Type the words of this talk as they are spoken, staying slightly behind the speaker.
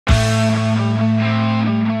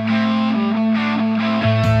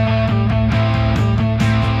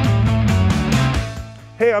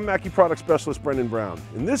Hey, I'm Mackie Product Specialist Brendan Brown.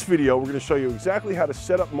 In this video, we're going to show you exactly how to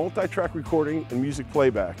set up multi-track recording and music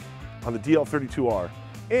playback on the DL32R.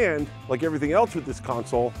 And, like everything else with this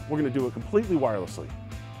console, we're going to do it completely wirelessly.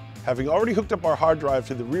 Having already hooked up our hard drive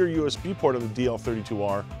to the rear USB port of the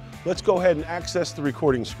DL32R, let's go ahead and access the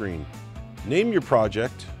recording screen. Name your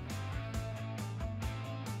project.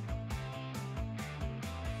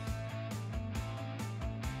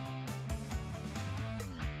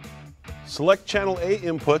 Select Channel A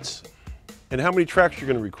inputs and how many tracks you're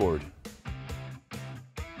going to record.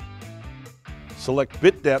 Select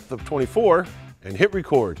bit depth of 24 and hit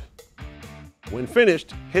record. When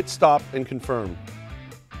finished, hit stop and confirm.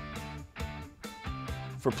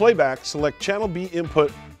 For playback, select Channel B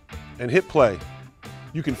input and hit play.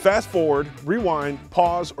 You can fast forward, rewind,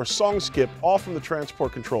 pause, or song skip all from the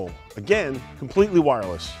transport control. Again, completely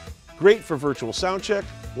wireless. Great for virtual sound check,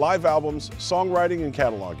 live albums, songwriting, and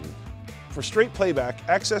cataloging. For straight playback,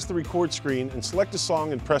 access the record screen and select a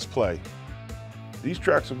song and press play. These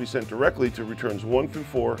tracks will be sent directly to returns 1 through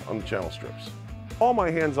 4 on the channel strips. All my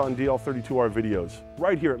hands-on DL32R videos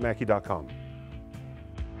right here at Mackie.com.